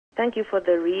Thank you for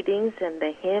the readings and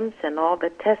the hymns and all the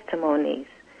testimonies.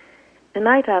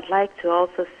 Tonight I'd like to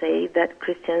also say that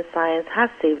Christian Science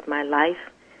has saved my life.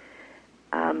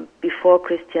 Before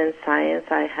Christian Science,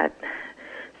 I had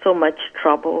so much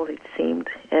trouble, it seemed,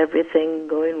 everything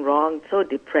going wrong, so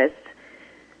depressed,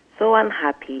 so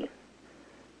unhappy.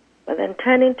 But then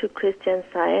turning to Christian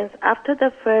Science, after the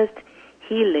first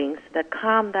healings, the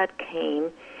calm that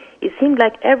came, it seemed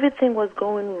like everything was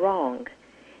going wrong.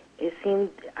 It seemed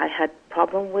I had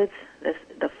problem with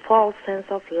the false sense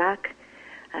of lack.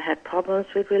 I had problems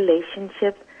with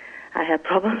relationships. I had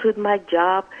problems with my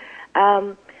job.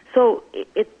 So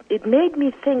it made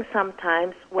me think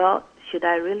sometimes, well, should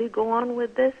I really go on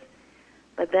with this?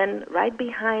 But then right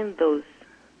behind those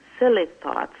silly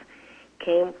thoughts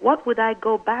came, what would I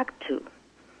go back to?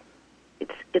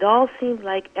 It all seemed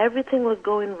like everything was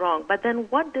going wrong. But then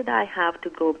what did I have to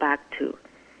go back to?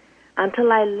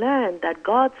 Until I learned that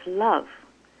God's love,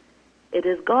 it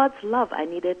is God's love I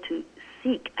needed to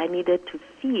seek, I needed to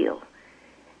feel.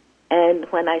 And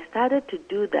when I started to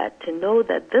do that, to know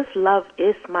that this love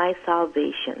is my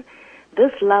salvation,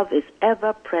 this love is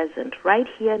ever present right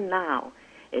here now.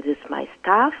 It is my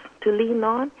staff to lean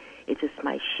on. It is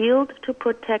my shield to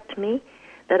protect me,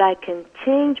 that I can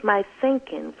change my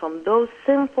thinking from those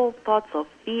sinful thoughts of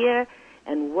fear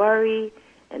and worry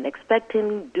and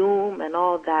expecting doom and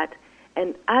all that.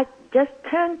 And I just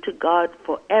turned to God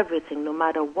for everything, no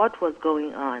matter what was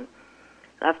going on.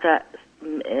 After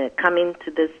coming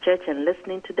to this church and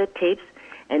listening to the tapes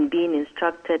and being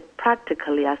instructed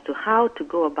practically as to how to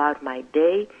go about my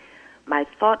day, my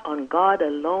thought on God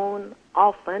alone,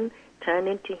 often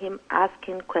turning to Him,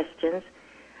 asking questions,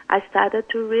 I started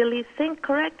to really think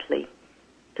correctly,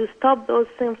 to stop those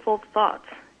sinful thoughts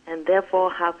and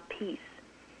therefore have peace.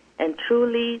 And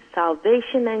truly,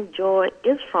 salvation and joy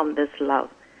is from this love.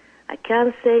 I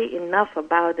can't say enough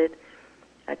about it.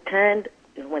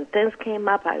 When things came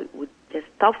up, I would just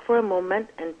stop for a moment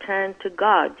and turn to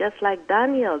God, just like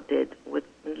Daniel did with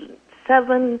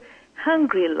 7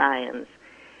 hungry lions.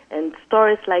 And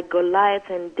stories like Goliath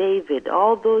and David,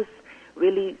 all those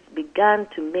really began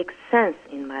to make sense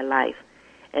in my life.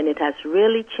 And it has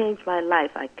really changed my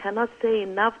life. I cannot say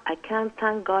enough. I can't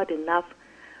thank God enough.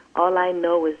 All I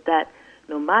know is that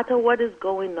no matter what is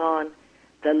going on,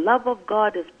 the love of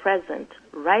God is present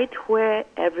right where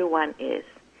everyone is.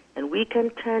 And we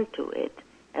can turn to it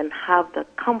and have the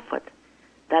comfort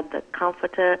that the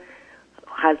Comforter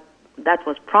that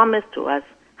was promised to us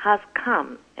has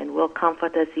come and will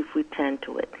comfort us if we turn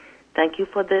to it. Thank you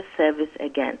for this service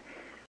again.